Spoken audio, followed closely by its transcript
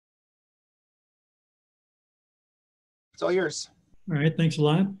It's all yours. All right, thanks a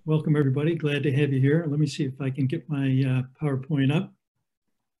lot. Welcome, everybody. Glad to have you here. Let me see if I can get my PowerPoint up.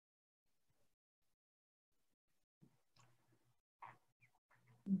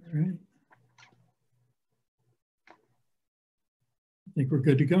 All right. I think we're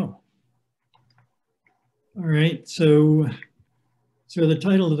good to go. All right, so the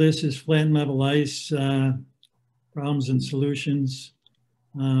title of this is Flat and Level Ice, Problems and Solutions.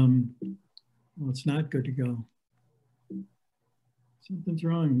 Well, it's not good to go. Something's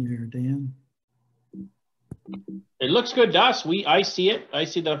wrong here, Dan. It looks good to us. I see it. I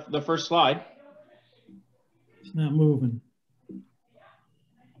see the first slide. It's not moving.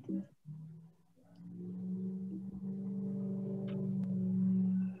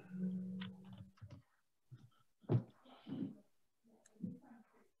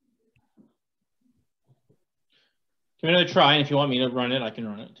 Give it another try, and if you want me to run it, I can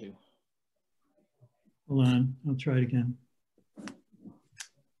run it too. Hold on, I'll try it again.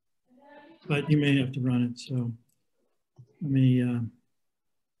 But you may have to run it, so let me.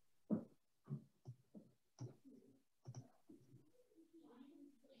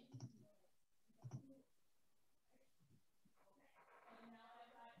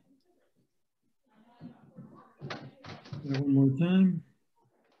 One more time.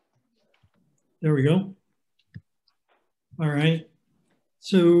 There we go. All right.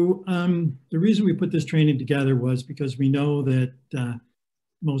 So the reason we put this training together was because we know that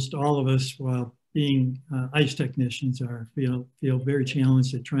most all of us, while being ice technicians, feel very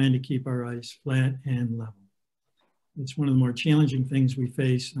challenged at trying to keep our ice flat and level. It's one of the more challenging things we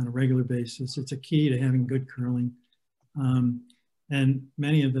face on a regular basis. It's a key to having good curling. And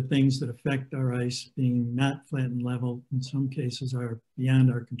many of the things that affect our ice being not flat and level, in some cases, are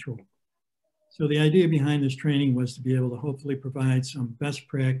beyond our control. So the idea behind this training was to be able to hopefully provide some best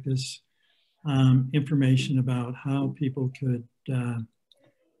practice information about how people could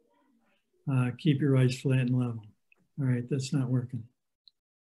keep your ice flat and level. All right, that's not working.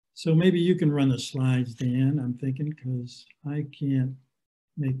 So maybe you can run the slides, Dan, I'm thinking, because I can't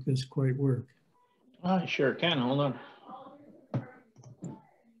make this quite work. I sure can, hold on. I'm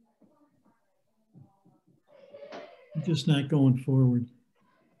just not going forward.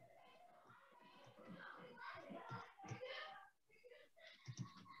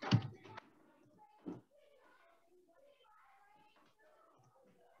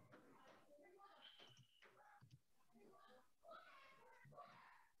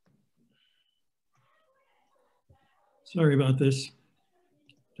 Sorry about this.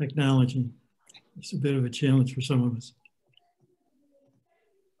 Technology. It's a bit of a challenge for some of us.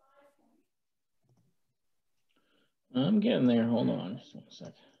 I'm getting there. Hold on just one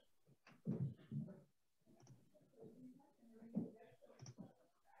sec.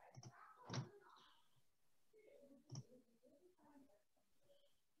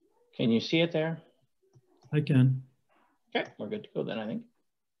 Can you see it there? I can. Okay, we're good to go then, I think.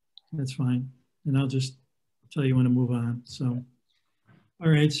 That's fine. And I'll just tell you when to move on. So, all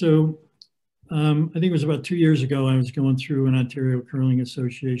right. So I think it was about 2 years ago, I was going through an Ontario Curling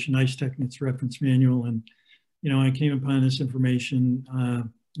Association Ice Techniques Reference Manual. And, you know, I came upon this information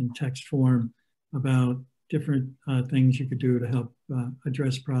in text form about different things you could do to help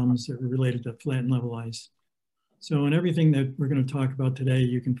address problems that were related to flat and level ice. So in everything that we're going to talk about today,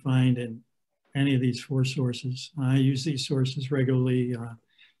 you can find in any of these 4 sources. I use these sources regularly.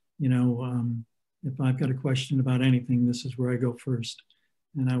 You know, if I've got a question about anything, this is where I go first.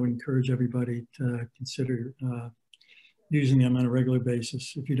 And I would encourage everybody to consider using them on a regular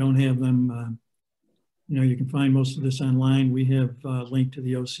basis. If you don't have them, you know, you can find most of this online. We have linked to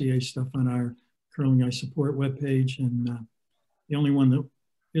the OCA stuff on our Curling Ice Support webpage. And the only one that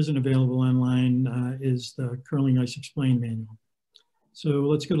isn't available online is the Curling Ice Explained manual. So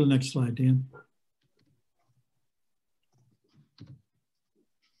let's go to the next slide, Dan.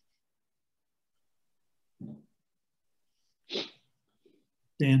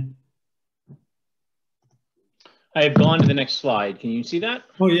 Dan. I have gone to the next slide. Can you see that?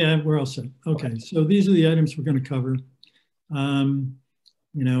 Oh yeah, we're all set. Okay, so these are the items we're going to cover. You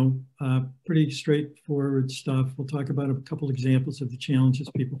know, pretty straightforward stuff. We'll talk about a couple examples of the challenges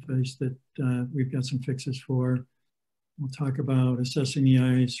people face that we've got some fixes for. We'll talk about assessing the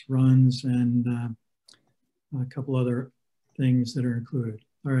ice, runs, and a couple other things that are included.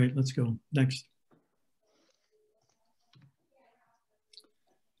 All right, let's go. Next.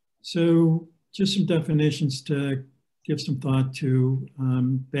 So just some definitions to give some thought to.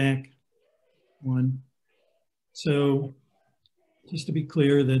 Back one. So just to be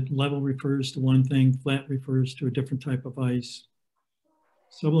clear that level refers to one thing, flat refers to a different type of ice.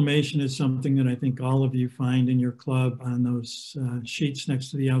 Sublimation is something that I think all of you find in your club on those sheets next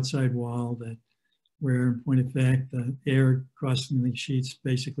to the outside wall that where, in point of fact, the air crossing the sheets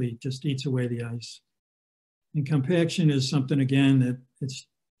basically just eats away the ice. And compaction is something, again, that it's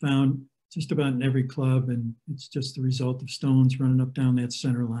found just about in every club, and it's just the result of stones running up down that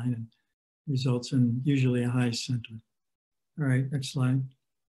center line and results in usually a high center. All right, next slide.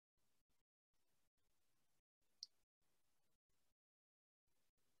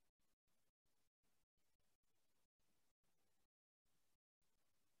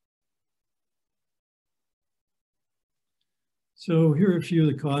 So here are a few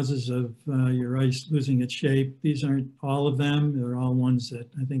of the causes of your ice losing its shape. These aren't all of them. They're all ones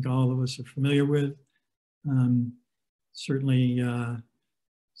that I think all of us are familiar with. Certainly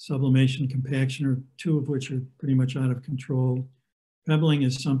sublimation, compaction are two of which are pretty much out of control. Pebbling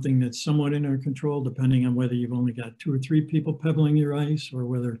is something that's somewhat in our control, depending on whether you've only got 2 or 3 people pebbling your ice, or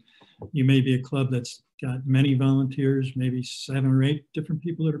whether you may be a club that's got many volunteers, maybe 7 or 8 different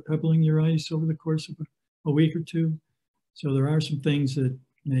people that are pebbling your ice over the course of a week or two. So there are some things that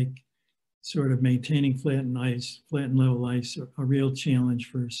make sort of maintaining flat and level ice a real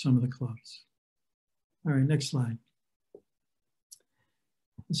challenge for some of the clubs. All right, next slide.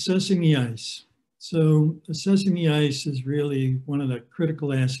 Assessing the ice. So assessing the ice is really one of the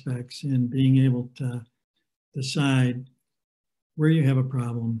critical aspects in being able to decide where you have a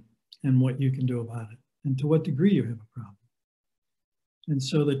problem and what you can do about it, and to what degree you have a problem. And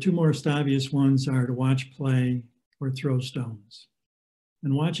so the 2 most obvious ones are to watch play or throw stones.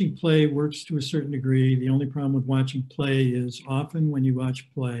 And watching play works to a certain degree. The only problem with watching play is often when you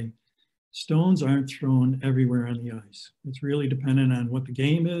watch play, stones aren't thrown everywhere on the ice. It's really dependent on what the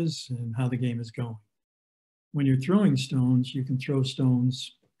game is and how the game is going. When you're throwing stones, you can throw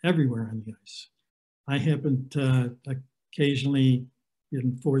stones everywhere on the ice. I happen to occasionally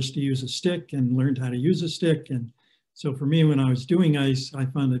been forced to use a stick and learned how to use a stick. And so for me, when I was doing ice, I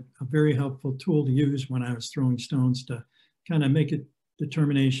found it a very helpful tool to use when I was throwing stones to kind of make a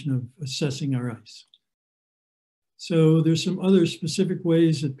determination of assessing our ice. So there's some other specific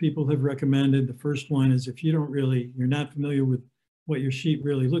ways that people have recommended. The first one is if you're not familiar with what your sheet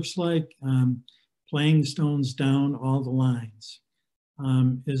really looks like, playing the stones down all the lines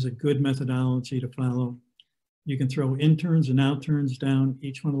is a good methodology to follow. You can throw in-turns and out-turns down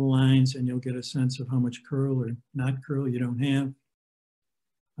each one of the lines, and you'll get a sense of how much curl or not curl you don't have.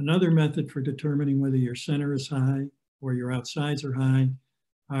 Another method for determining whether your center is high or your outsides are high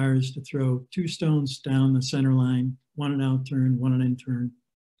is to throw 2 stones down the center line, 1 an out-turn, 1 an in-turn.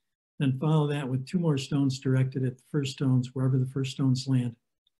 Then follow that with 2 more stones directed at the first stones, wherever the first stones land.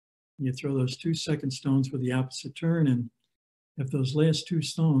 You throw those 2 second stones with the opposite turn, and if those last 2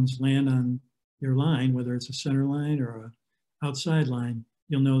 stones land on your line, whether it's a center line or an outside line,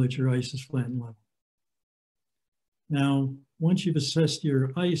 you'll know that your ice is flat and level. Now, once you've assessed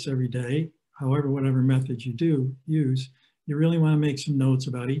your ice every day, whatever method you do use, you really want to make some notes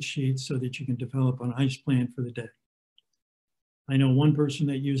about each sheet so that you can develop an ice plan for the day. I know one person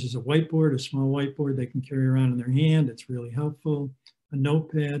that uses a whiteboard, a small whiteboard they can carry around in their hand. It's really helpful. A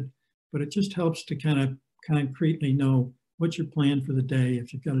notepad, but it just helps to kind of concretely know what's your plan for the day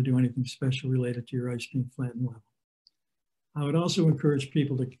if you've got to do anything special related to your ice being flat and level. I would also encourage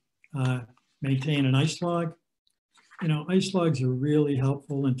people to maintain an ice log. You know, ice logs are really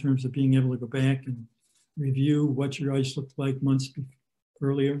helpful in terms of being able to go back and review what your ice looked like months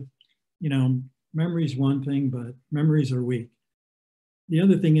earlier. You know, memory is one thing, but memories are weak. The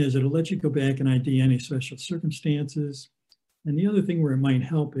other thing is it'll let you go back and ID any special circumstances. And the other thing where it might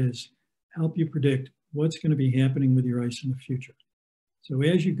help is help you predict what's going to be happening with your ice in the future. So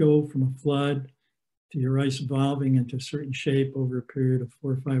as you go from a flood to your ice evolving into a certain shape over a period of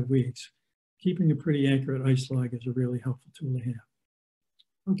 4 or 5 weeks, keeping a pretty accurate ice log is a really helpful tool to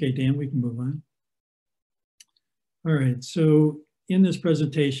have. Okay, Dan, we can move on. All right, so in this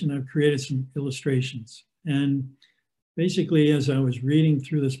presentation, I've created some illustrations. And basically, as I was reading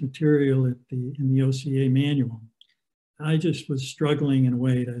through this material in the OCA manual, I just was struggling in a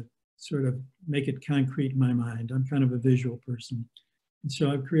way to sort of make it concrete in my mind. I'm kind of a visual person. And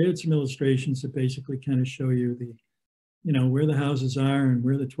so I've created some illustrations that basically kind of show you where the houses are and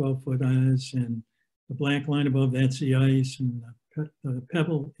where the 12-foot is, and the black line above that's the ice, and the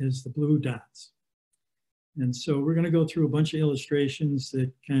pebble is the blue dots. And so we're going to go through a bunch of illustrations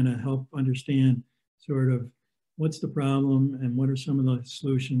that kind of help understand sort of what's the problem and what are some of the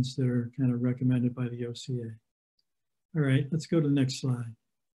solutions that are kind of recommended by the OCA. All right, let's go to the next slide.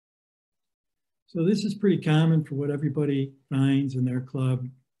 So this is pretty common for what everybody finds in their club.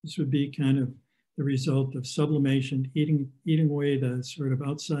 This would be kind of the result of sublimation, eating away the sort of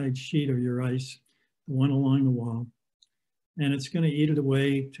outside sheet of your ice, the one along the wall. And it's going to eat it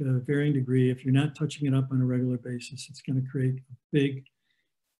away to a varying degree. If you're not touching it up on a regular basis, it's going to create a big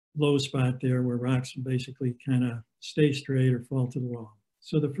low spot there where rocks will basically kind of stay straight or fall to the wall.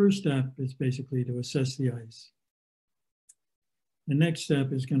 So the first step is basically to assess the ice. The next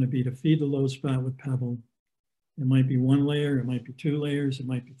step is going to be to feed the low spot with pebble. It might be one layer, it might be 2 layers, it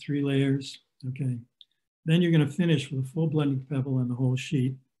might be 3 layers, okay? Then you're going to finish with a full blending pebble on the whole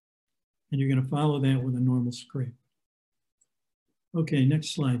sheet, and you're going to follow that with a normal scrape. Okay,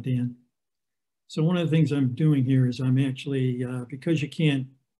 next slide, Dan. So one of the things I'm doing here is I'm actually, because you can't,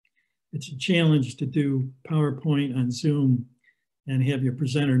 it's a challenge to do PowerPoint on Zoom and have your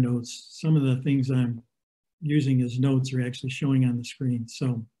presenter notes. Some of the things I'm using as notes are actually showing on the screen.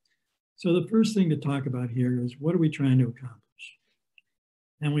 So the first thing to talk about here is what are we trying to accomplish?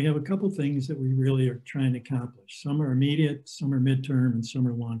 And we have a couple things that we really are trying to accomplish. Some are immediate, some are midterm, and some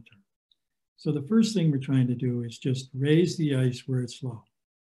are long-term. So the first thing we're trying to do is just raise the ice where it's low.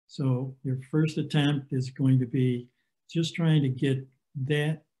 So your first attempt is going to be just trying to get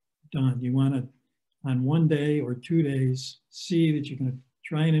that done. You want to, on 1 day or 2 days, see that you're going to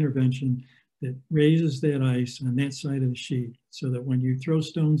try an intervention that raises that ice on that side of the sheet so that when you throw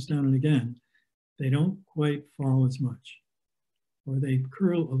stones down it again, they don't quite fall as much, or they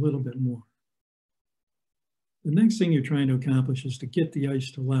curl a little bit more. The next thing you're trying to accomplish is to get the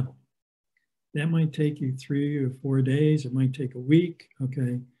ice to level. That might take you 3 or 4 days. It might take a week,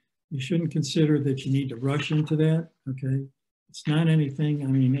 okay? You shouldn't consider that you need to rush into that, okay? It's not anything, I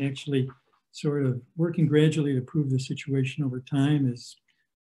mean, actually sort of working gradually to improve the situation over time is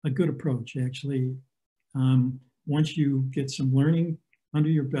a good approach, actually. Once you get some learning under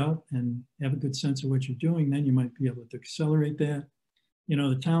your belt and have a good sense of what you're doing, then you might be able to accelerate that. You know,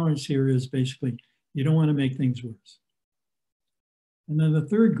 the tolerance here is basically, you don't want to make things worse. And then the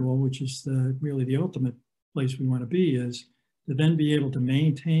third goal, which is really the ultimate place we want to be, is to then be able to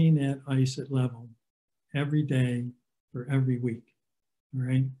maintain that ice at level every day for every week, all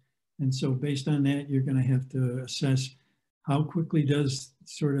right? And so based on that, you're going to have to assess how quickly does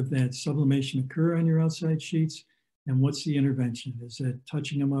sort of that sublimation occur on your outside sheets, and what's the intervention? Is it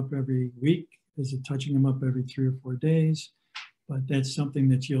touching them up every week? Is it touching them up every 3 or 4 days? But that's something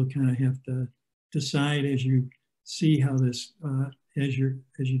that you'll kind of have to decide as you see how this, as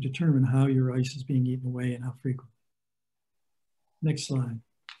you determine how your ice is being eaten away and how frequently. Next slide.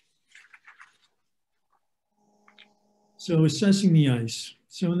 So assessing the ice.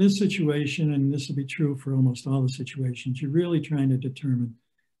 So in this situation, and this will be true for almost all the situations, you're really trying to determine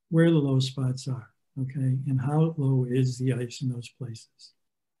where the low spots are, okay? And how low is the ice in those places?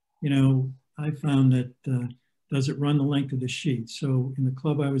 You know, I found that, does it run the length of the sheet? So in the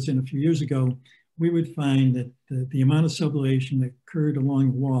club I was in a few years ago, we would find that the amount of sublimation that occurred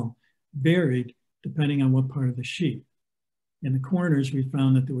along the wall varied depending on what part of the sheet. In the corners, we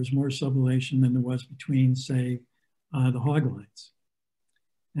found that there was more sublimation than there was between, say, the hog lines.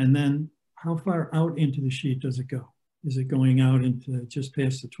 And then how far out into the sheet does it go? Is it going out into just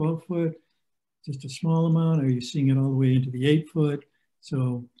past the 12 foot, just a small amount? Are you seeing it all the way into the 8 foot?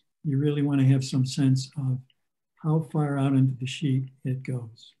 So you really want to have some sense of how far out into the sheet it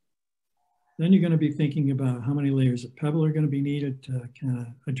goes. Then you're going to be thinking about how many layers of pebble are going to be needed to kind of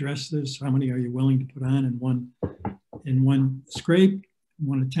address this. How many are you willing to put on in one scrape,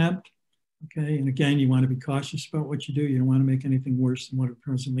 one attempt? Okay, and again, you want to be cautious about what you do. You don't want to make anything worse than what it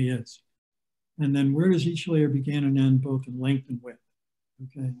presently is. And then where does each layer begin and end, both in length and width?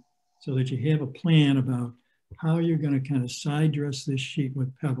 Okay, so that you have a plan about how you're going to kind of side dress this sheet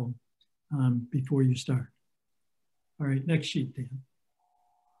with pebble before you start. All right, next sheet, Dan.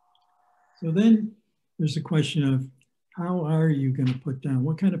 So then there's the question of how are you going to put down,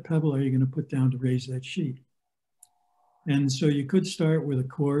 what kind of pebble are you going to put down to raise that sheet? And so you could start with a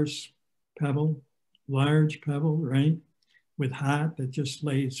coarse pebble, large pebble, right? With hot that just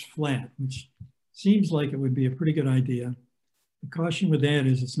lays flat, which seems like it would be a pretty good idea. The caution with that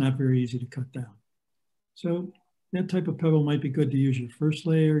is it's not very easy to cut down. So that type of pebble might be good to use your first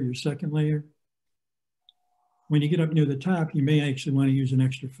layer, your second layer. When you get up near the top, you may actually want to use an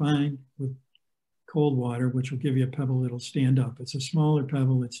extra fine with cold water, which will give you a pebble that'll stand up. It's a smaller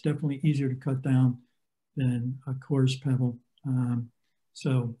pebble. It's definitely easier to cut down than a coarse pebble.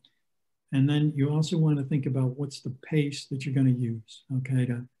 And then you also want to think about what's the pace that you're going to use, okay?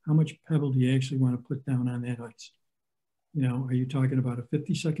 How much pebble do you actually want to put down on that ice? You know, are you talking about a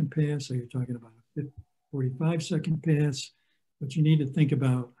 50-second pass? Are you talking about a 45-second pass? But you need to think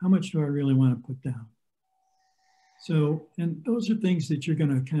about how much do I really want to put down? So, and those are things that you're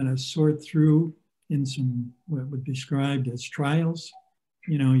going to kind of sort through in some what would be described as trials.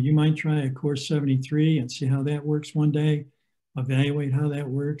 You know, you might try a course 73 and see how that works one day, evaluate how that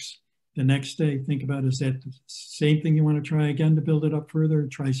works. The next day, think about, is that the same thing you want to try again to build it up further,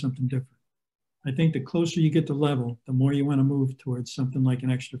 and try something different. I think the closer you get to level, the more you want to move towards something like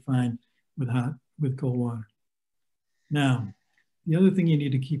an extra fine with cold water. Now, the other thing you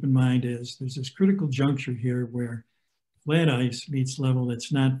need to keep in mind is there's this critical juncture here where flat ice meets level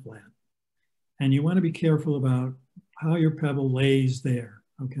that's not flat. And you want to be careful about how your pebble lays there,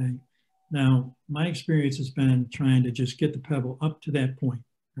 okay? Now, my experience has been trying to just get the pebble up to that point,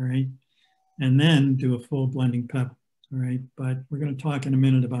 all right? And then do a full blending pebble, all right? But we're going to talk in a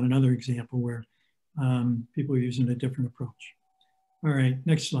minute about another example where people are using a different approach. All right,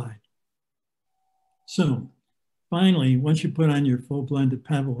 next slide. So finally, once you put on your full blended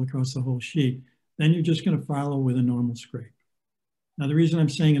pebble across the whole sheet, then you're just going to follow with a normal scrape. Now, the reason I'm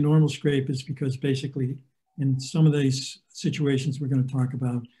saying a normal scrape is because basically in some of these situations we're going to talk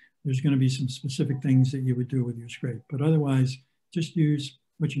about, there's going to be some specific things that you would do with your scrape. But otherwise, just use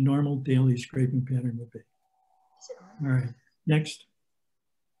what your normal daily scraping pattern would be. All right, next.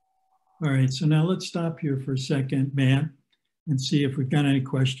 All right, so now let's stop here for a second, Matt, and see if we've got any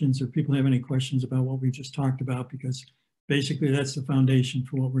questions or people have any questions about what we just talked about, because basically that's the foundation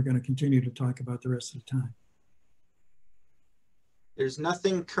for what we're going to continue to talk about the rest of the time. There's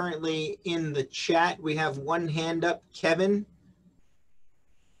nothing currently in the chat. We have one hand up, Kevin.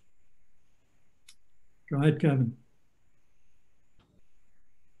 Go ahead, Kevin.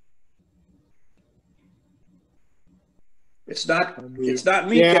 It's not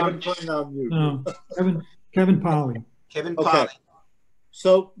me, Yeah, Kevin. I'm putting on mute. No, Kevin Polly. Kevin Okay. Polly.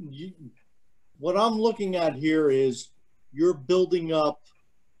 So what I'm looking at here is you're building up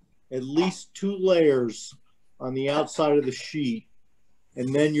at least 2 layers on the outside of the sheet,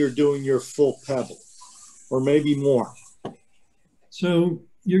 and then you're doing your full pebble, or maybe more. So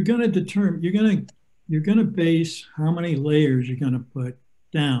you're going to determine, you're going to base how many layers you're going to put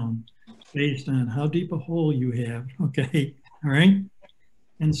down based on how deep a hole you have, okay, all right?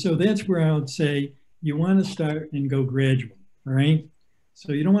 And so that's where I would say you want to start and go gradual, all right?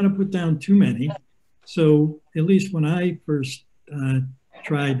 So you don't want to put down too many. So at least when I first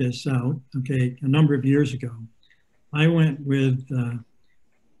tried this out, okay, a number of years ago, I went with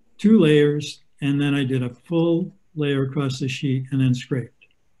 2 layers, and then I did a full layer across the sheet and then scraped,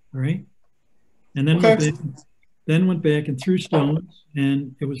 all right? And then went back and threw stones,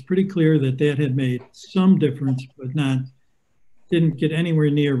 and it was pretty clear that that had made some difference, but didn't get anywhere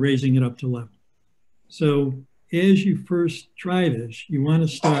near raising it up to level. So as you first try this, you want to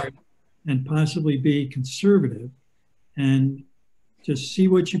start and possibly be conservative and just see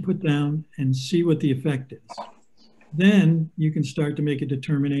what you put down and see what the effect is. Then you can start to make a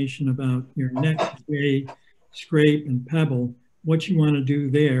determination about your next day scrape and pebble, what you want to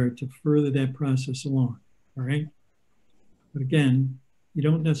do there to further that process along, all right? But again, you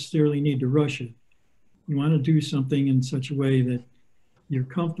don't necessarily need to rush it. You want to do something in such a way that you're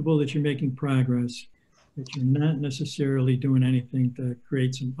comfortable that you're making progress, that you're not necessarily doing anything to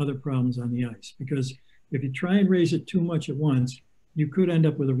create some other problems on the ice. Because if you try and raise it too much at once, you could end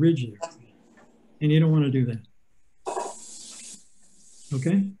up with a ridge there. And you don't want to do that.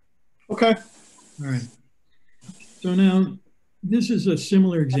 Okay? Okay. All right. So now, this is a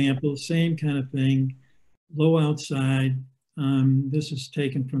similar example, same kind of thing, low outside. This is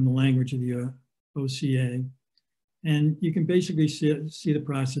taken from the language of the OCA. And you can basically see the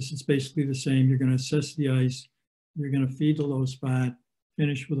process. It's basically the same. You're going to assess the ice. You're going to feed the low spot,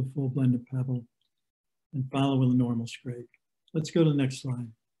 finish with a full blended pebble, and follow with a normal scrape. Let's go to the next slide.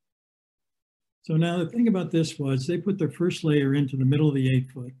 So now the thing about this was they put their first layer into the middle of the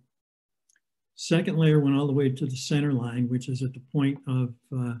 8-foot. Second layer went all the way to the center line, which is at the point of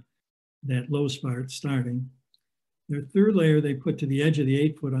that low spot starting. Their third layer they put to the edge of the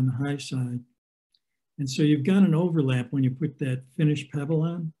 8-foot on the high side. And so you've got an overlap when you put that finished pebble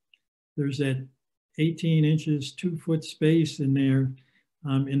on. There's that 18 inches, 2-foot space in there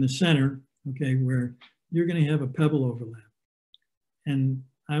in the center, okay, where you're going to have a pebble overlap. And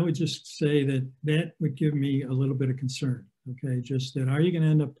I would just say that that would give me a little bit of concern, okay? Just that, are you going to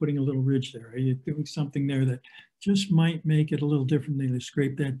end up putting a little ridge there? Are you doing something there that just might make it a little differently to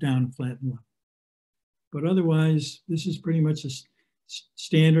scrape that down and flatten level? But otherwise, this is pretty much a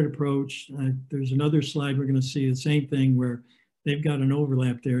standard approach. There's another slide we're going to see the same thing where they've got an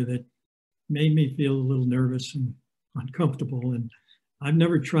overlap there that made me feel a little nervous and uncomfortable. And I've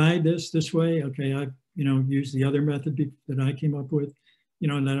never tried this way. Okay, I've used the other method that I came up with,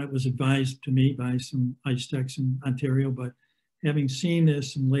 and that it was advised to me by some ice techs in Ontario. But having seen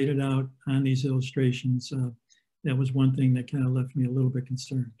this and laid it out on these illustrations, that was one thing that kind of left me a little bit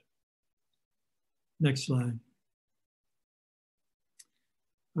concerned. Next slide.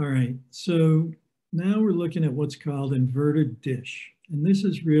 All right, so now we're looking at what's called inverted dish. And this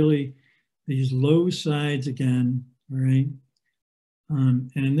is really these low sides again, all right?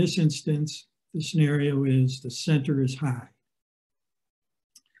 And in this instance, the scenario is the center is high.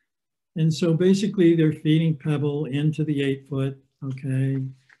 And so basically they're feeding pebble into the 8-foot, okay?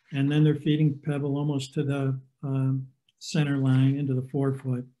 And then they're feeding pebble almost to the center line into the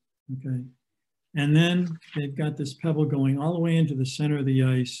 4-foot, okay? And then they've got this pebble going all the way into the center of the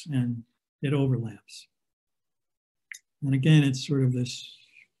ice and it overlaps. And again, it's sort of this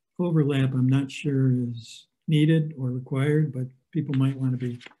overlap I'm not sure is needed or required, but people might want to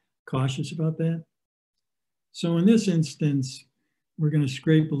be cautious about that. So in this instance, we're going to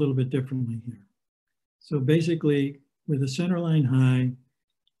scrape a little bit differently here. So basically, with the center line high,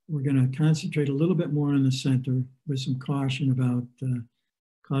 we're going to concentrate a little bit more on the center with some caution about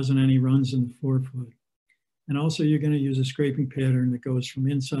causing any runs in the 4-foot. And also you're going to use a scraping pattern that goes from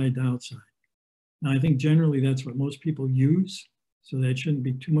inside to outside. Now I think generally that's what most people use, so that shouldn't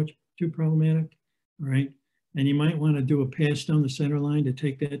be too problematic, all right? And you might want to do a pass down the center line to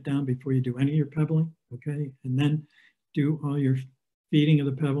take that down before you do any of your pebbling, okay? And then do all your feeding of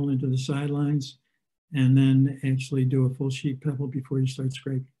the pebble into the sidelines, and then actually do a full sheet pebble before you start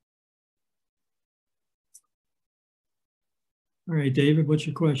scraping. All right, David, what's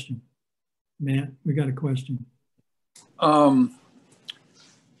your question? Matt, we got a question. I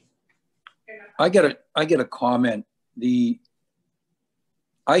get a comment.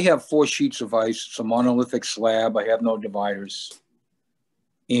 I have 4 sheets of ice. It's a monolithic slab. I have no dividers.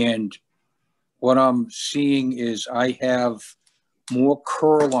 And what I'm seeing is I have more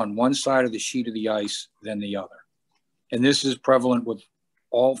curl on one side of the sheet of the ice than the other. And this is prevalent with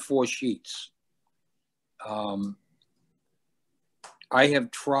all 4 sheets. I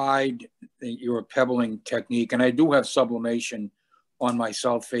have tried your pebbling technique, and I do have sublimation on my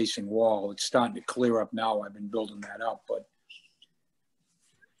south-facing wall. It's starting to clear up now. I've been building that up, but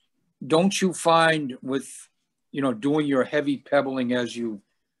don't you find with, you know, doing your heavy pebbling as you've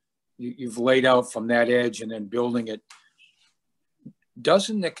laid out from that edge and then building it,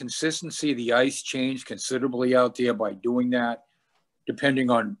 doesn't the consistency of the ice change considerably out there by doing that, depending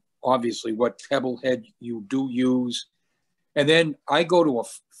on obviously what pebble head you do use? And then I go to a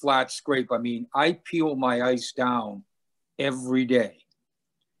flat scrape. I mean, I peel my ice down every day.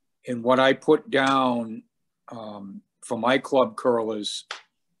 And what I put down for my club curlers,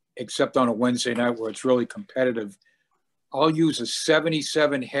 except on a Wednesday night where it's really competitive, I'll use a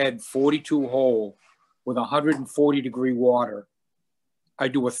 77 head, 42 hole with 140 degree water. I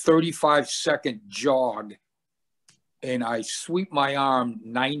do a 35-second jog and I sweep my arm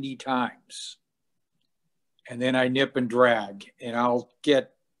 90 times. And then I nip and drag, and I'll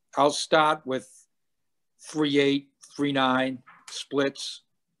start with 3/8, 3/9 splits.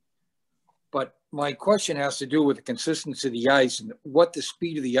 But my question has to do with the consistency of the ice and what the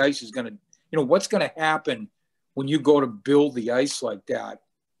speed of the ice is going to, you know, what's going to happen when you go to build the ice like that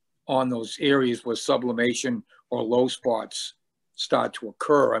on those areas where sublimation or low spots start to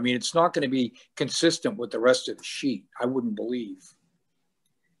occur. I mean, it's not going to be consistent with the rest of the sheet, I wouldn't believe.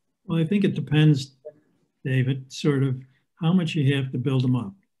 Well, I think it depends, David, sort of how much you have to build them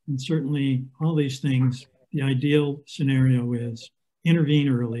up. And certainly all these things, the ideal scenario is intervene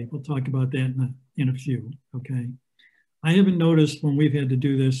early. We'll talk about that in a few, okay? I haven't noticed when we've had to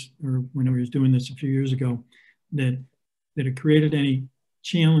do this, or when I was doing this a few years ago, that it created any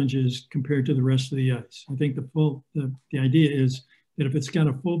challenges compared to the rest of the ice. I think the idea is that if it's got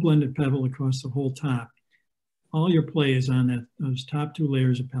a full blended pebble across the whole top, all your play is on those top 2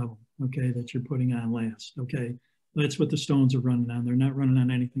 layers of pebble, okay, that you're putting on last, okay? That's what the stones are running on. They're not running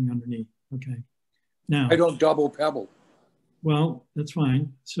on anything underneath, okay? Now, I don't double pebble. Well, that's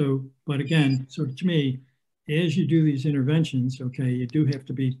fine. So, but again, so to me, as you do these interventions, okay, you do have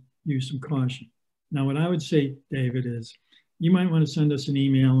to use some caution. Now, what I would say, David, is you might want to send us an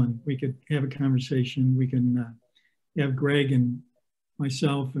email and we could have a conversation. We can have Greg and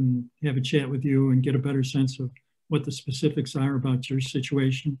myself and have a chat with you and get a better sense of what the specifics are about your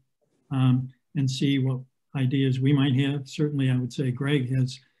situation, and see what ideas we might have. Certainly, I would say Greg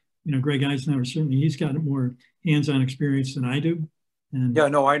has, you know, Greg Eisenhower, certainly he's got more hands-on experience than I do. And yeah,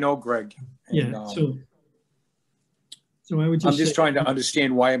 no, I know Greg. And, yeah, so I would just I'm just trying to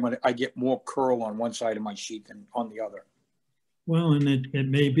understand why I get more curl on one side of my sheet than on the other. Well, and it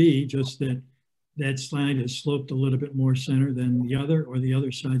may be just that slide is sloped a little bit more center than the other, or the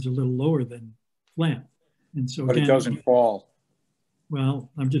other side's a little lower than flat. And so But again, it doesn't fall.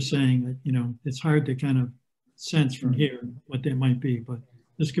 Well, I'm just saying that, you know, it's hard to kind of sense from here what that might be, but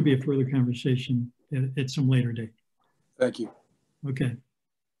this could be a further conversation at some later date. Thank you. Okay.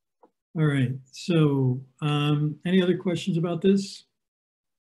 All right. So any other questions about this?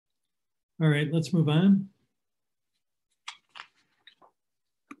 All right, let's move on.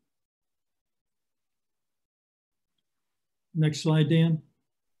 Next slide, Dan.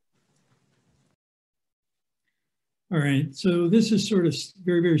 All right, so this is sort of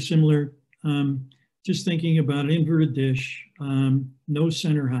very, very similar. Just thinking about an inverted dish, no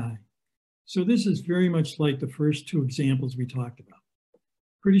center high. So this is very much like the first two examples we talked about.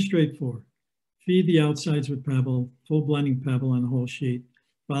 Pretty straightforward. Feed the outsides with pebble, full blending pebble on the whole sheet,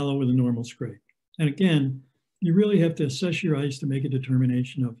 follow with a normal scrape. And again, you really have to assess your ice to make a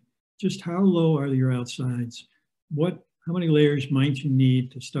determination of just how low are your outsides, how many layers might you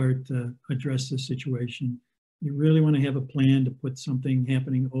need to start to address this situation. You really want to have a plan to put something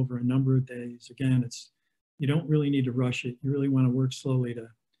happening over a number of days. Again, you don't really need to rush it. You really want to work slowly to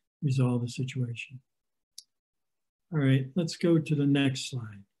resolve the situation. All right, let's go to the next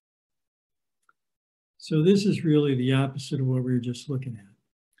slide. So this is really the opposite of what we were just looking at.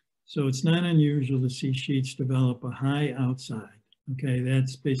 So it's not unusual to see sheets develop a high outside. Okay,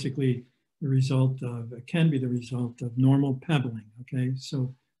 that's basically the result of, it can be the result of normal pebbling. Okay,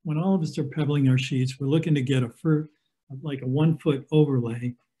 so when all of us are pebbling our sheets, we're looking to get like a 1 foot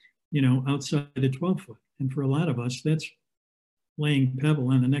overlay, you know, outside the 12 foot. And for a lot of us, that's laying pebble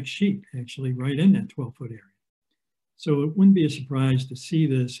on the next sheet, actually right in that 12-foot area. So it wouldn't be a surprise to see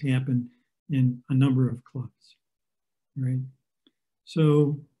this happen in a number of clubs, right?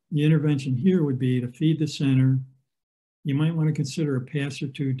 So the intervention here would be to feed the center. You might want to consider a pass or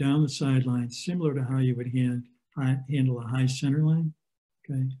two down the sideline, similar to how you would handle a high center line,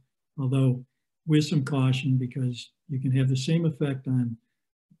 okay? Although with some caution, because you can have the same effect on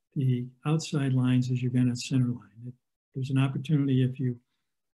the outside lines as you're going to center line. There's an opportunity if you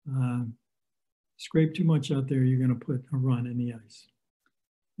scrape too much out there, you're going to put a run in the ice.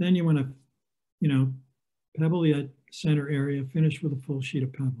 Then you want to, you know, pebble the center area, finish with a full sheet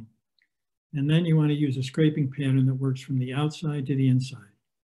of pebble. And then you want to use a scraping pattern that works from the outside to the inside.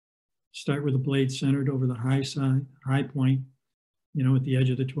 Start with the blade centered over the high point, you know, at the edge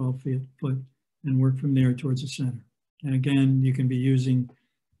of the 12 foot, and work from there towards the center. And again, you can be using,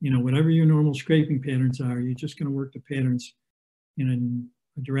 you know, whatever your normal scraping patterns are, you're just going to work the patterns in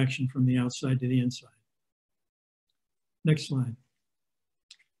a direction from the outside to the inside. Next slide.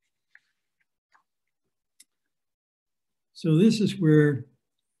 So this is where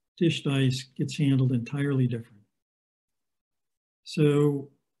dished ice gets handled entirely different. So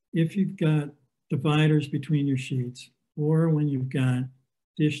if you've got dividers between your sheets, or when you've got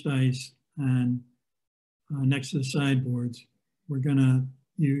dished ice on next to the sideboards, we're going to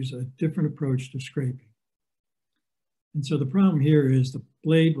use a different approach to scraping. And so the problem here is the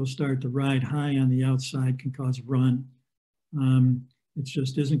blade will start to ride high on the outside, can cause a run. It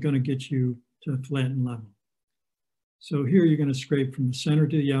just isn't going to get you to flat and level. So here you're going to scrape from the center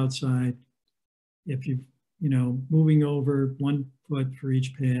to the outside. If you know, moving over 1 foot for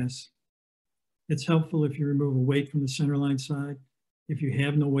each pass. It's helpful if you remove a weight from the center line side. If you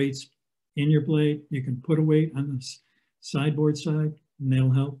have no weights in your blade, you can put a weight on the sideboard side and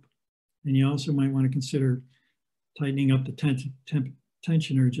that'll help. And you also might want to consider tightening up the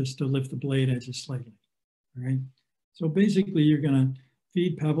tensioner just to lift the blade edges slightly, all right? So basically you're going to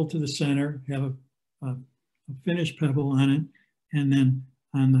feed pebble to the center, have a finished pebble on it, and then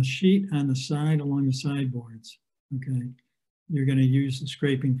on the sheet on the side along the sideboards, okay, you're going to use the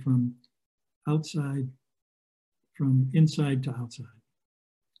scraping from inside to outside.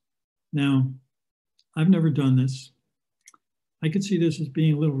 Now, I've never done this. I could see this as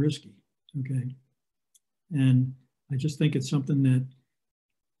being a little risky, okay? And I just think it's something that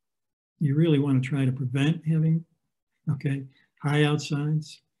you really want to try to prevent having, okay, high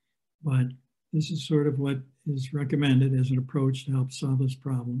outsides, but this is sort of what is recommended as an approach to help solve this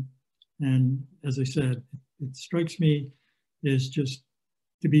problem. And as I said, it strikes me as just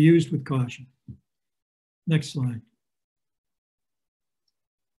to be used with caution. Next slide.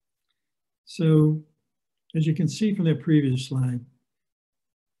 So as you can see from that previous slide,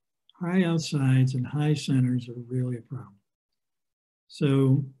 high outsides and high centers are really a problem.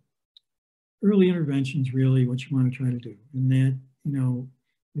 So early intervention is really what you want to try to do. And that, you know,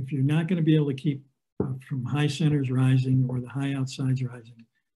 if you're not going to be able to keep from high centers rising or the high outsides rising,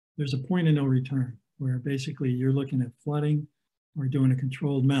 there's a point of no return where basically you're looking at flooding or doing a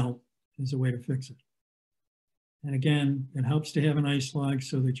controlled melt as a way to fix it. And again, it helps to have an ice log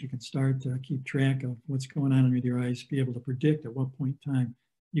so that you can start to keep track of what's going on with your ice, be able to predict at what point in time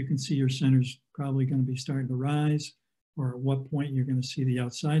you can see your center's probably going to be starting to rise, or at what point you're going to see the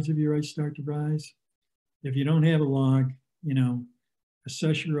outsides of your ice start to rise. If you don't have a log, you know,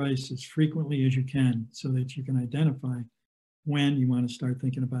 assess your ice as frequently as you can so that you can identify when you want to start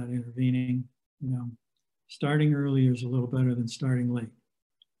thinking about intervening. You know, starting early is a little better than starting late.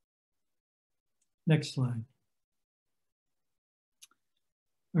 Next slide.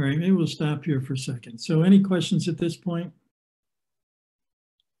 All right, maybe we'll stop here for a second. So any questions at this point?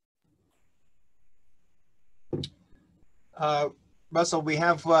 Russell, we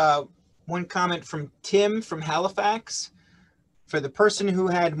have one comment from Tim from Halifax. For the person who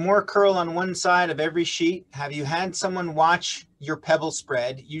had more curl on one side of every sheet, have you had someone watch your pebble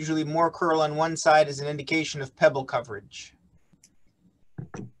spread? Usually more curl on one side is an indication of pebble coverage.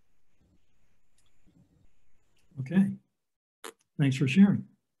 Okay, thanks for sharing.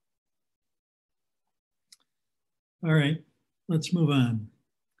 All right, let's move on.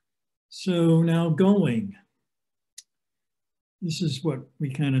 So now going. This is what we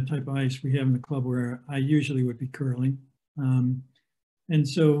kind of type of ice we have in the club where I usually would be curling. And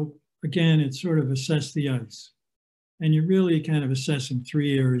so again, it's sort of assess the ice. And you're really kind of assessing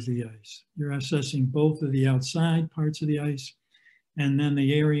three areas of the ice. You're assessing both of the outside parts of the ice and then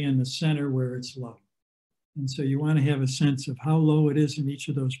the area in the center where it's low. And so you want to have a sense of how low it is in each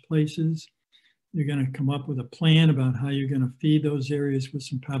of those places. You're going to come up with a plan about how you're going to feed those areas with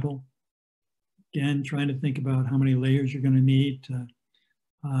some pebble. Again, trying to think about how many layers you're going to need to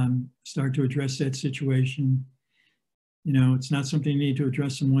start to address that situation. You know, it's not something you need to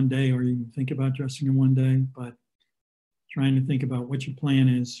address in one day, or you can think about addressing in one day, but trying to think about what your plan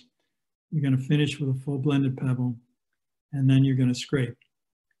is. You're going to finish with a full blended pebble, and then you're going to scrape.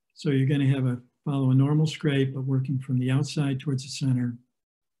 So you're going to follow a normal scrape, but working from the outside towards the center.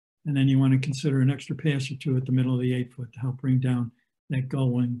 And then you want to consider an extra pass or two at the middle of the 8 foot to help bring down that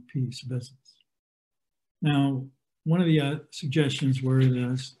gull-wing piece of business. Now, one of the suggestions were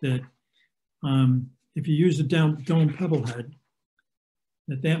that if you use a dome pebble head,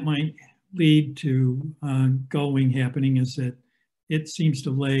 that might lead to gull-wing happening, is that it seems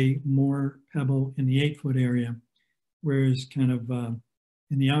to lay more pebble in the 8 foot area, whereas kind of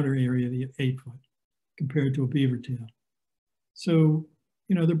in the outer area, the 8 foot, compared to a beaver tail. So,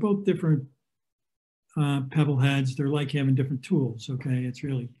 you know, they're both different pebble heads. They're like having different tools, okay? It's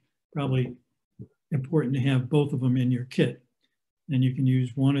really probably important to have both of them in your kit. And you can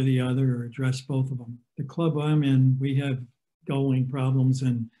use one or the other or address both of them. The club I'm in, we have gull-wing problems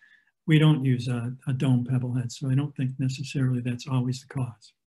and we don't use a dome pebble head. So I don't think necessarily that's always the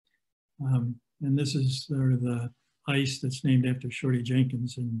cause. And this is sort of the ice that's named after Shorty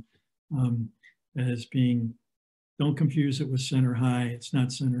Jenkins and as being, don't confuse it with center high. It's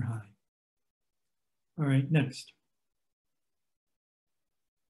not center high. All right, next.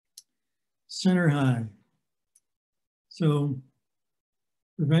 Center high. So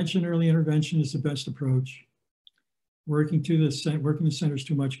prevention, early intervention is the best approach. Working the centers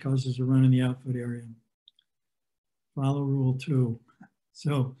too much causes a run in the outfoot area. Follow rule 2.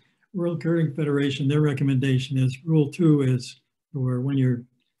 So World Curling Federation, their recommendation is rule 2 is, or when you're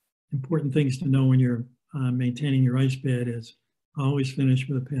important things to know when you're maintaining your ice bed, is always finish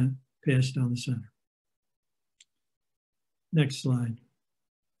with a pass down the center. Next slide.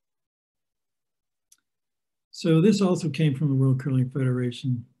 So this also came from the World Curling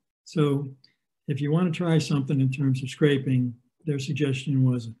Federation. So if you want to try something in terms of scraping, their suggestion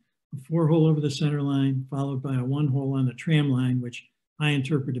was a 4-hole over the center line, followed by a 1-hole on the tram line, which I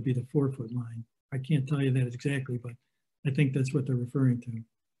interpret to be the 4-foot line. I can't tell you that exactly, but I think that's what they're referring to.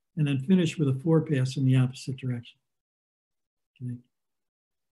 And then finish with a 4-pass in the opposite direction. Okay.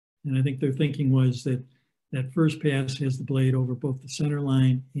 And I think their thinking was that that first pass has the blade over both the center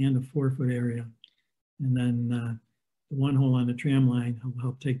line and the 4-foot area. And then the 1-hole on the tram line will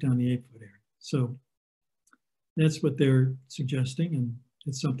help take down the 8-foot area. So that's what they're suggesting, and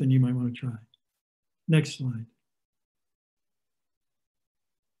it's something you might want to try. Next slide.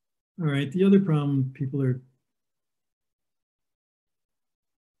 All right, the other problem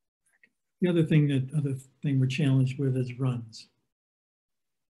the other thing we're challenged with is runs.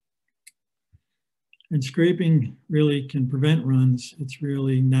 And scraping really can prevent runs. It's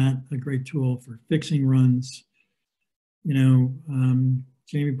really not a great tool for fixing runs. You know,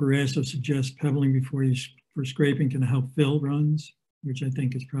 Jamie Barrasso suggests pebbling for scraping can help fill runs, which I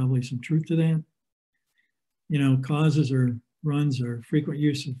think is probably some truth to that. You know, causes or runs are frequent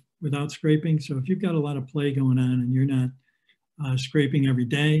use without scraping. So if you've got a lot of play going on and you're not scraping every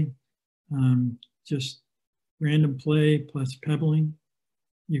day, just random play plus pebbling,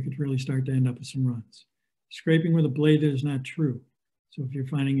 you could really start to end up with some runs. Scraping with a blade is not true. So if you're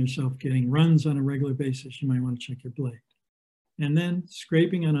finding yourself getting runs on a regular basis, you might want to check your blade. And then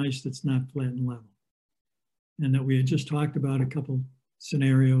scraping on ice that's not flat and level. And that we had just talked about a couple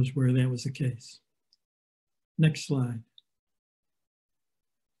scenarios where that was the case. Next slide.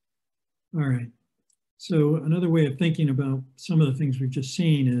 All right. So another way of thinking about some of the things we've just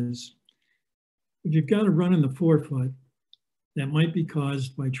seen is if you've got a run in the forefoot, that might be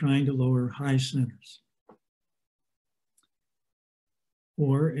caused by trying to lower high centers.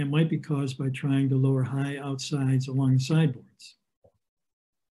 Or it might be caused by trying to lower high outsides along the sideboards.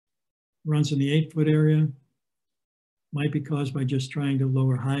 Runs in the 8-foot area might be caused by just trying to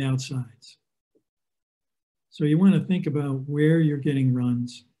lower high outsides. So you want to think about where you're getting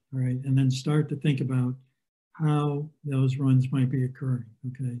runs, all right, and then start to think about how those runs might be occurring,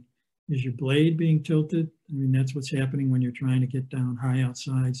 okay? Is your blade being tilted? I mean, that's what's happening when you're trying to get down high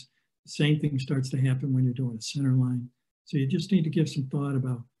outsides. The same thing starts to happen when you're doing a center line. So you just need to give some thought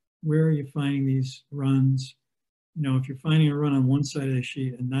about where are you finding these runs. You know, if you're finding a run on one side of the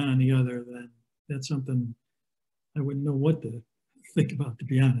sheet and not on the other, then that's something I wouldn't know what to think about, to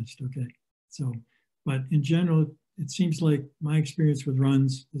be honest, okay? So, but in general, it seems like my experience with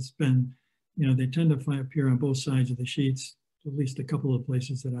runs has been, you know, they tend to appear on both sides of the sheets, at least a couple of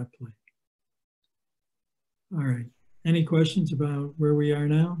places that I've played. All right, any questions about where we are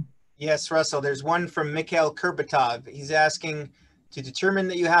now? Yes, Russell, there's one from Mikhail Kurbatov. He's asking, to determine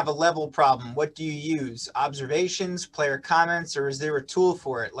that you have a level problem, what do you use? Observations, player comments, or is there a tool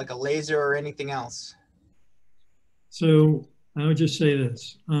for it, like a laser or anything else? So I would just say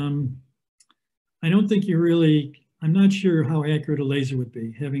this. I don't think you really, I'm not sure how accurate a laser would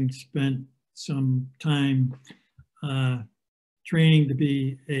be. Having spent some time training to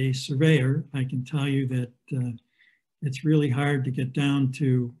be a surveyor, I can tell you that it's really hard to get down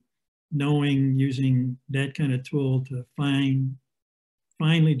to knowing using that kind of tool to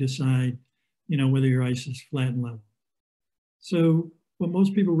finally decide, you know, whether your ice is flat and level. So what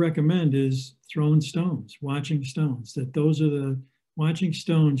most people recommend is throwing stones, watching stones, that those are the, watching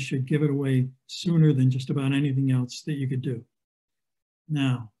stones should give it away sooner than just about anything else that you could do.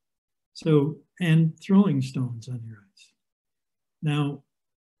 Now, so, and throwing stones on your ice. Now,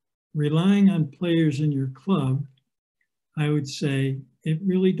 relying on players in your club, I would say it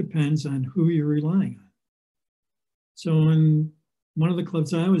really depends on who you're relying on. So in one of the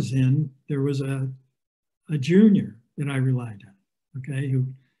clubs I was in, there was a junior that I relied on, okay, who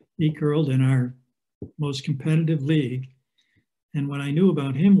he curled in our most competitive league. And what I knew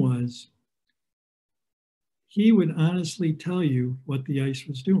about him was he would honestly tell you what the ice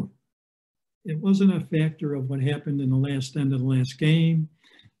was doing. It wasn't a factor of what happened in the last end of the last game.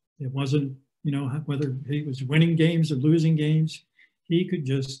 It wasn't, you know, whether he was winning games or losing games. He could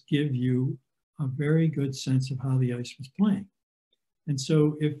just give you a very good sense of how the ice was playing. And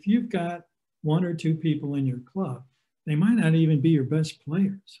so if you've got one or two people in your club, they might not even be your best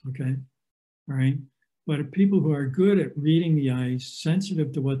players, okay? All right? But people who are good at reading the ice,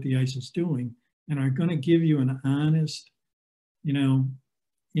 sensitive to what the ice is doing, and are gonna give you an honest, you know,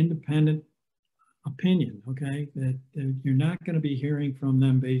 independent opinion, okay? That you're not gonna be hearing from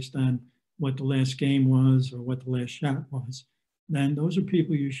them based on what the last game was or what the last shot was, then those are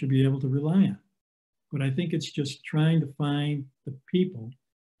people you should be able to rely on. But I think it's just trying to find the people,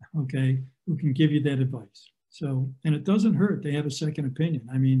 okay, who can give you that advice. So, and it doesn't hurt to have a second opinion.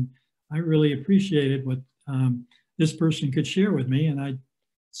 I mean, I really appreciated what this person could share with me, and I'd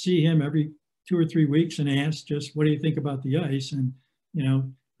see him every 2 or 3 weeks and ask just, what do you think about the ice? And, you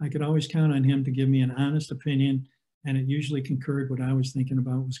know, I could always count on him to give me an honest opinion, and it usually concurred what I was thinking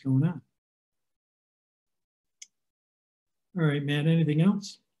about was going on. All right, Matt, anything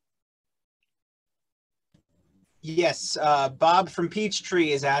else? Yes, Bob from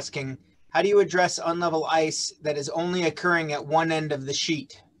Peachtree is asking, how do you address unlevel ice that is only occurring at one end of the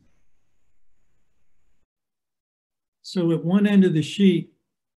sheet? So at one end of the sheet,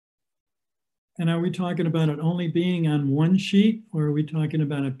 and are we talking about it only being on one sheet, or are we talking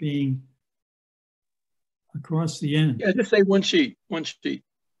about it being across the end? Yeah, just say one sheet, one sheet.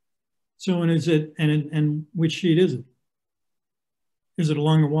 So, and is it, and which sheet is it? Is it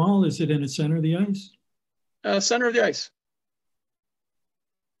along the wall? Is it in the center of the ice? Center of the ice.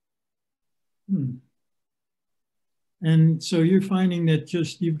 And so you're finding that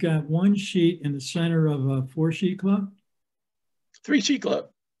just you've got one sheet in the center of a 4-sheet club? 3-sheet club.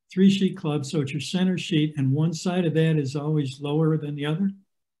 3-sheet club, so it's your center sheet, and one side of that is always lower than the other?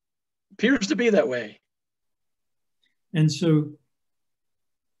 Appears to be that way. And so,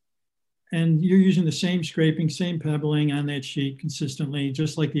 And you're using the same scraping, same pebbling on that sheet consistently,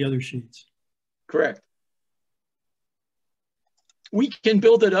 just like the other sheets. Correct. We can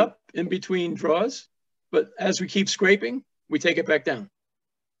build it up in between draws, but as we keep scraping, we take it back down.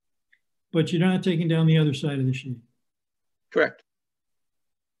 But you're not taking down the other side of the sheet. Correct.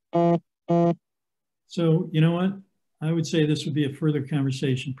 So you know what? I would say this would be a further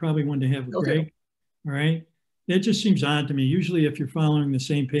conversation, probably one to have with Okay. Greg. All right. That just seems odd to me. Usually if you're following the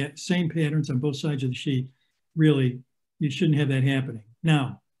same patterns on both sides of the sheet, really, you shouldn't have that happening.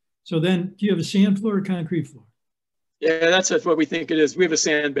 Now, so then do you have a sand floor or concrete floor? Yeah, that's what we think it is. We have a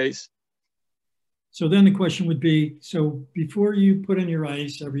sand base. So then the question would be, so before you put in your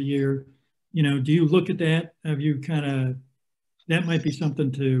ice every year, you know, do you look at that? Have you kind of, that might be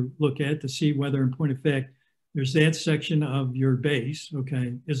something to look at to see whether, in point of fact, there's that section of your base,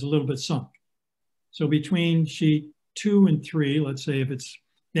 okay, is a little bit sunk. So between sheet 2 and 3, let's say if it's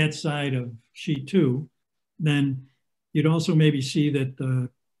that side of sheet 2, then you'd also maybe see that the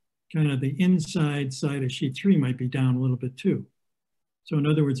kind of the inside side of sheet 3 might be down a little bit too. So in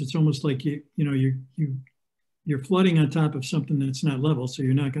other words, it's almost like you're flooding on top of something that's not level, so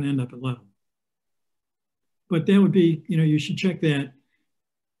you're not going to end up at level. But that would be, you know, you should check that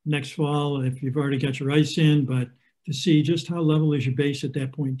next fall if you've already got your ice in, but to see just how level is your base at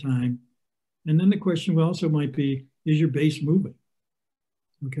that point in time. And then the question also might be, is your base moving?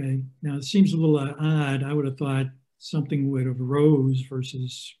 Okay, now it seems a little odd. I would have thought something would have rose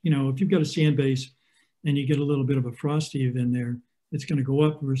versus, you know, if you've got a sand base and you get a little bit of a frosty in there, it's going to go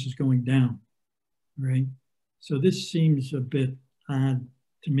up versus going down, right? So this seems a bit odd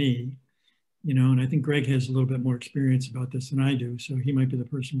to me, you know, and I think Greg has a little bit more experience about this than I do, so he might be the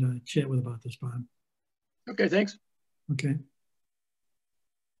person to chat with about this, Bob. Okay, thanks. Okay.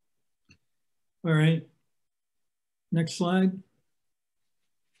 All right. Next slide.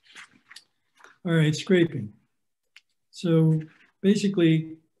 All right, scraping. So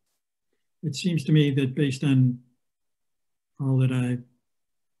basically, it seems to me that based on all that I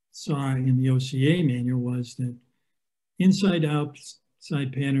saw in the OCA manual was that inside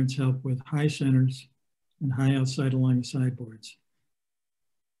outside patterns help with high centers and high outside along the sideboards.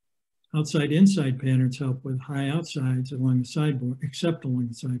 Outside inside patterns help with high outsides along the sideboard, except along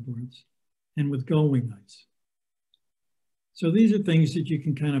the sideboards, and with gull wing ice. So these are things that you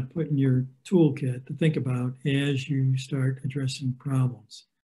can kind of put in your toolkit to think about as you start addressing problems.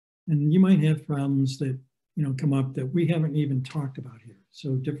 And you might have problems that, you know, come up that we haven't even talked about here.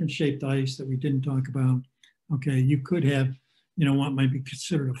 So different shaped ice that we didn't talk about. Okay, you could have, you know, what might be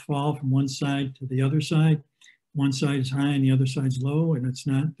considered a fall from one side to the other side. One side is high and the other side's low, and it's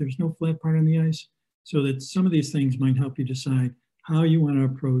not, there's no flat part on the ice. So that some of these things might help you decide how you want to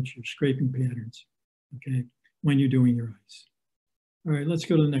approach your scraping patterns, okay, when you're doing your ice. All right, let's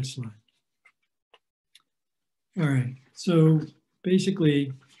go to the next slide. All right, so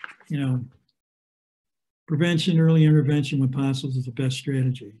basically, you know, prevention, early intervention when possible is the best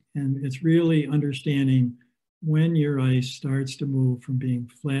strategy. And it's really understanding when your ice starts to move from being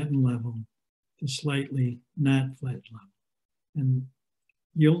flat and level to slightly not flat and level. And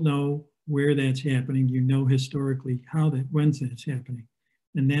you'll know where that's happening. You know historically when that's happening.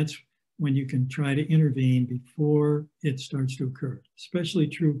 And that's when you can try to intervene before it starts to occur, especially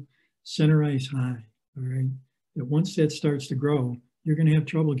true center ice high, all right? That once that starts to grow, you're going to have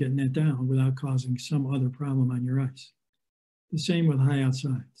trouble getting that down without causing some other problem on your ice. The same with high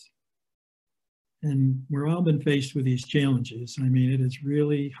outsides. And we're all been faced with these challenges. I mean, it is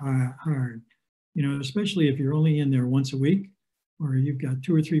really hard, you know, especially if you're only in there once a week, or you've got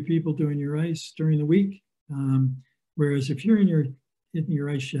 2 or 3 people doing your ice during the week. Whereas if you're in your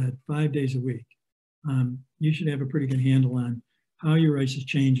ice shed 5 days a week, you should have a pretty good handle on how your ice is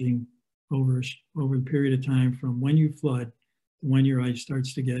changing over the period of time from when you flood to when your ice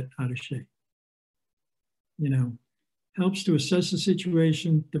starts to get out of shape. You know, helps to assess the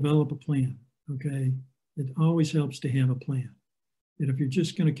situation, develop a plan, okay? It always helps to have a plan. That if you're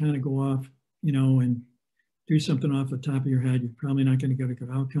just gonna kind of go off, you know, and do something off the top of your head, you're probably not gonna get a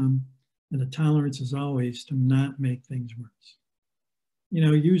good outcome. And the tolerance is always to not make things worse. You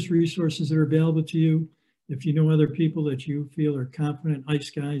know, use resources that are available to you. If you know other people that you feel are confident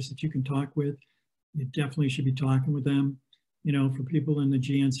ice guys that you can talk with, you definitely should be talking with them. You know, for people in the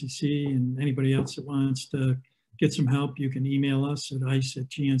GNCC and anybody else that wants to get some help, you can email us at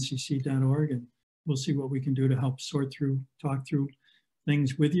ice@gncc.org, and we'll see what we can do to help talk through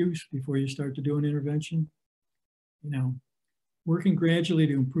things with you before you start to do an intervention. You know, working gradually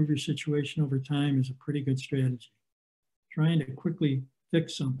to improve your situation over time is a pretty good strategy. Trying to quickly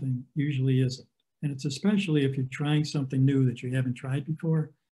fix something usually isn't. And it's especially if you're trying something new that you haven't tried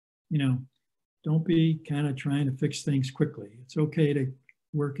before. you know, don't be kind of trying to fix things quickly. It's okay to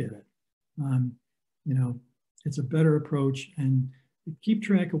work at it. You know, it's a better approach, and keep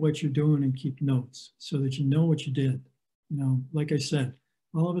track of what you're doing and keep notes so that you know what you did. You know, like I said,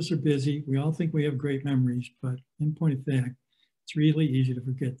 all of us are busy. We all think we have great memories, but in point of fact, it's really easy to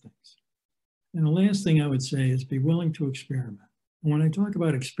forget things. And the last thing I would say is be willing to experiment. And when I talk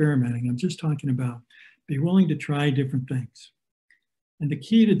about experimenting, I'm just talking about be willing to try different things. And the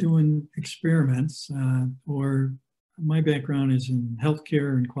key to doing experiments, or my background is in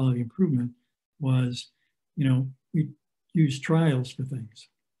healthcare and quality improvement, was, you know, we use trials for things.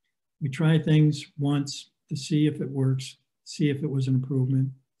 We try things once to see if it works, see if it was an improvement,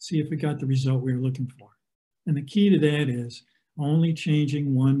 see if it got the result we were looking for. And the key to that is only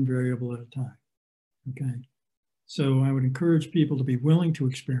changing one variable at a time, okay? So I would encourage people to be willing to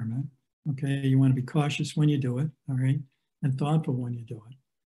experiment, okay? You want to be cautious when you do it, all right? And thoughtful when you do it.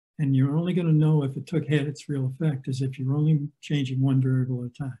 And you're only going to know if it had its real effect is if you're only changing one variable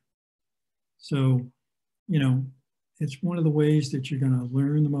at a time. So, you know, it's one of the ways that you're going to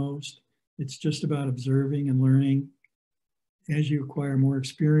learn the most. It's just about observing and learning. As you acquire more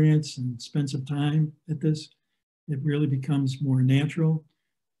experience and spend some time at this, it really becomes more natural.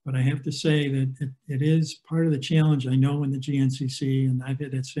 But I have to say that it is part of the challenge I know in the GNCC, and I've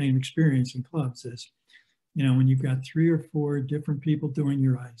had that same experience in clubs, is, you know, when you've got 3 or 4 different people doing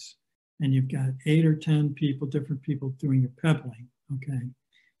your ice, and you've got 8 or 10 people, different people doing your pebbling, okay,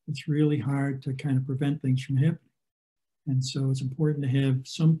 it's really hard to kind of prevent things from happening. And so it's important to have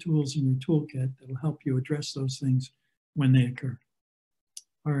some tools in your toolkit that will help you address those things when they occur.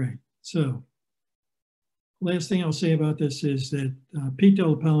 All right, so last thing I'll say about this is that Pete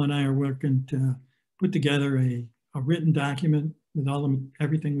Delapella and I are working to put together a written document with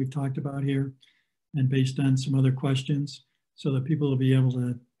everything we've talked about here, and based on some other questions, so that people will be able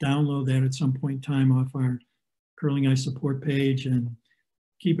to download that at some point in time off our Curling Ice support page and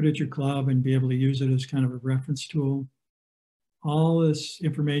keep it at your club and be able to use it as kind of a reference tool. All this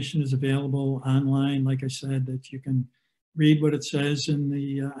information is available online, like I said, that you can read what it says in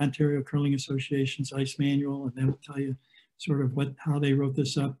the Ontario Curling Association's ice manual, and that'll tell you sort of how they wrote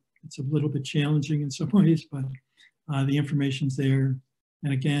this up. It's a little bit challenging in some ways, but the information's there.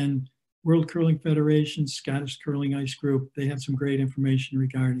 And again, World Curling Federation, Scottish Curling Ice Group, they have some great information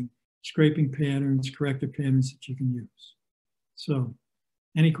regarding scraping patterns, corrective patterns that you can use. So,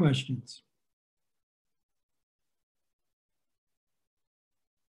 any questions?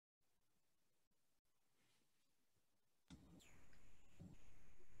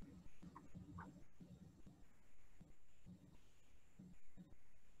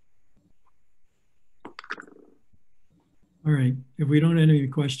 All right, if we don't have any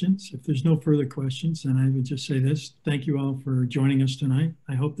questions, if there's no further questions, then I would just say this. Thank you all for joining us tonight.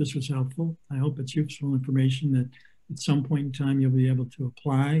 I hope this was helpful. I hope it's useful information that at some point in time you'll be able to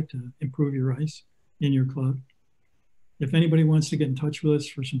apply to improve your ice in your club. If anybody wants to get in touch with us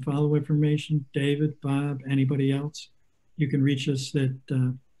for some follow-up information, David, Bob, anybody else, you can reach us at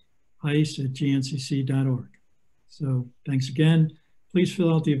ice@gncc.org. So thanks again. Please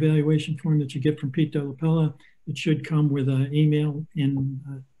fill out the evaluation form that you get from Pete Delapella. It should come with an email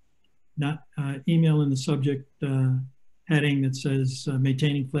in email in the subject heading that says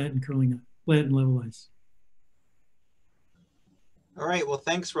maintaining flat and level ice. All right, well,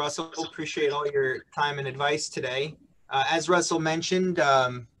 thanks, Russell. Appreciate all your time and advice today. As Russell mentioned,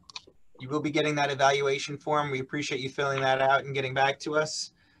 you will be getting that evaluation form. We appreciate you filling that out and getting back to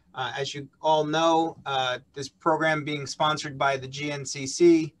us. As you all know, this program being sponsored by the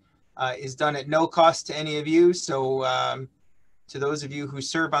GNCC is done at no cost to any of you. So to those of you who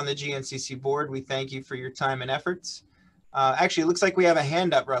serve on the GNCC board, we thank you for your time and efforts. Actually, it looks like we have a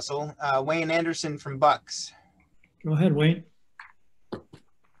hand up, Russell. Wayne Anderson from Bucks. Go ahead, Wayne.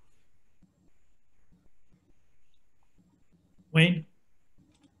 Wayne?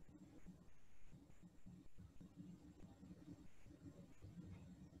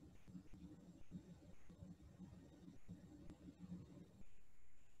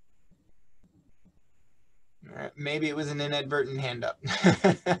 Maybe it was an inadvertent hand up.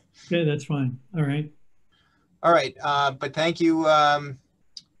 Okay, that's fine. All right. All right, but thank you to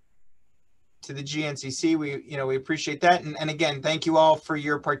the GNCC. We appreciate that, and again, thank you all for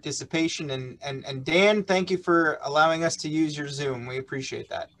your participation. And Dan, thank you for allowing us to use your Zoom. We appreciate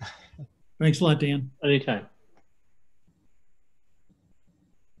that. Thanks a lot, Dan. Anytime.